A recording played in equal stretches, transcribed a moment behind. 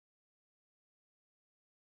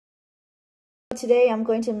Today I'm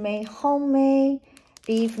going to make homemade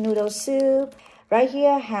beef noodle soup. Right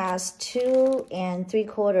here has 2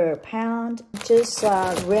 3/4 pounds. Just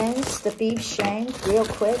rinse the beef shank real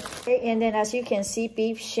quick. Okay, and then as you can see,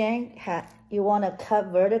 beef shank, you want to cut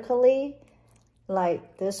vertically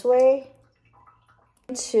like this way.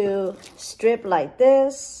 To strip like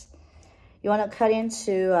this, you want to cut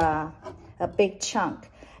into a big chunk.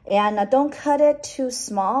 And don't cut it too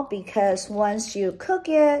small because once you cook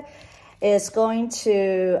it, it's going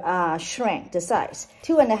to shrink the size.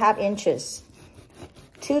 2.5 inches.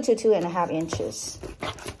 2 to 2.5 inches.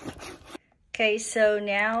 Okay, so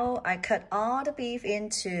now I cut all the beef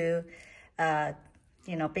into,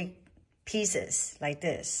 big pieces like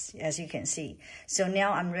this, as you can see. So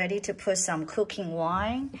now I'm ready to put some cooking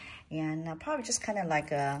wine, and probably just kind of like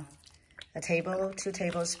two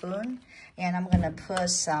tablespoons. And I'm gonna put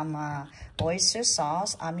some oyster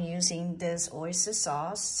sauce. I'm using this oyster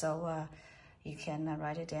sauce, so you can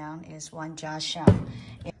write it down. It's 1 jiaxiang.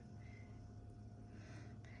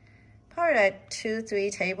 Probably like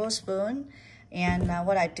 2-3 tablespoons. And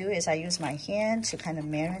what I do is I use my hand to kind of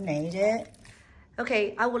marinate it.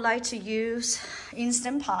 Okay, I would like to use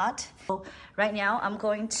Instant Pot. So right now I'm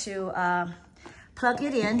going to plug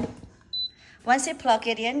it in. Once you plug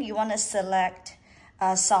it in, you want to select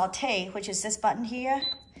saute, which is this button here.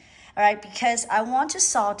 All right, because I want to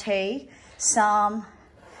saute some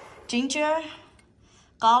ginger,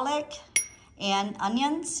 garlic, and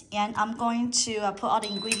onions, and I'm going to put all the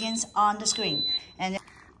ingredients on the screen. And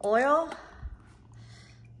oil,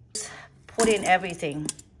 put in everything.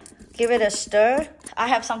 Give it a stir. I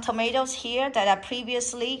have some tomatoes here that I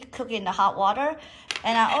previously cooked in the hot water,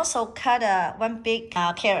 and I also cut 1 big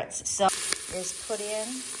carrots. So just put in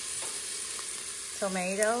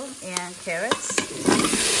tomato and carrots.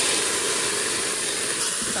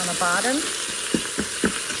 On the bottom,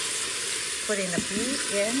 put in the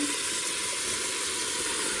beef in.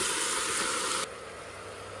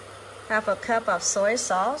 1/2 cup of soy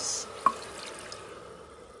sauce.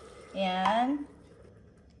 And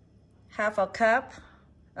 1/2 cup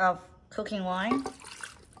of cooking wine.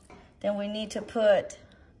 Then we need to put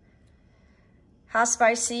hot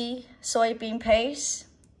spicy soybean paste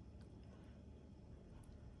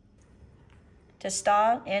to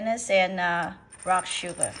start, anise, and rock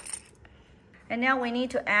sugar. And now we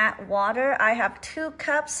need to add water. I have 2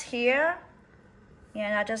 cups here,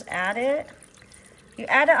 and I just add it. You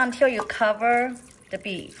add it until you cover the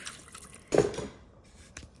beef.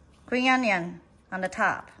 Green onion on the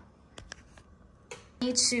top. You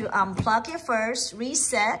need to unplug it first,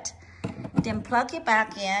 reset, then plug it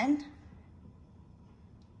back in.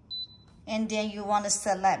 And then you want to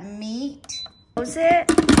select meat. Close it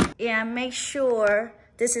and make sure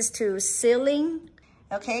this is to sealing.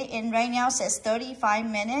 Okay, and right now it says 35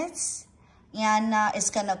 minutes, and it's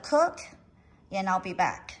gonna cook, and I'll be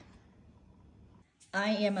back.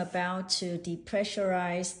 I am about to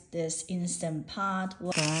depressurize this Instant Pot.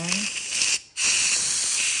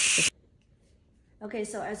 Okay,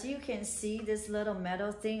 so as you can see, this little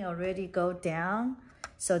metal thing already go down.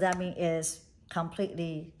 So that means it's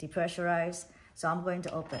completely depressurized. So I'm going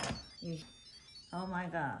to open. Oh my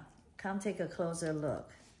God, come take a closer look.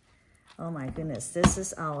 Oh my goodness, this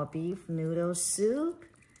is our beef noodle soup.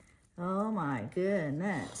 Oh my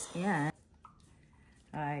goodness, yeah.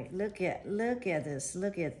 All right, look at this,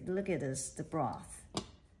 look at this, the broth.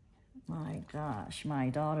 My gosh, my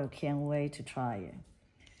daughter can't wait to try it.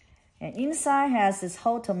 And inside has this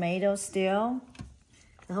whole tomato still,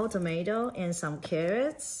 the whole tomato and some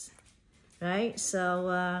carrots, right? So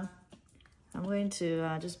I'm going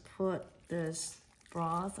to just put this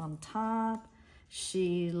broth on top.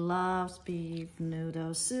 She loves beef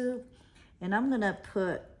noodle soup. And I'm gonna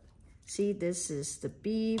put, see, this is the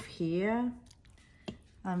beef here.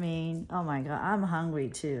 I mean, oh my God, I'm hungry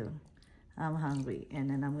too. I'm hungry. And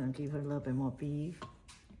then I'm gonna give her a little bit more beef.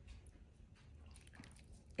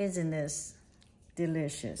 Isn't this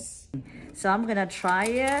delicious? So I'm gonna try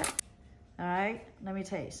it. All right, let me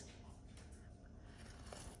taste.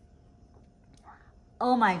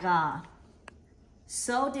 Oh my God,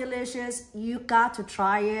 so delicious. You got to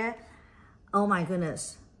try it. Oh my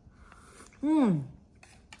goodness. I'm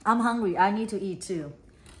hungry, I need to eat too.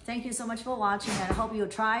 Thank you so much for watching, and I hope you'll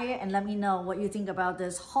try it and let me know what you think about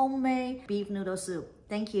this homemade beef noodle soup.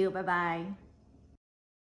 Thank you, bye-bye.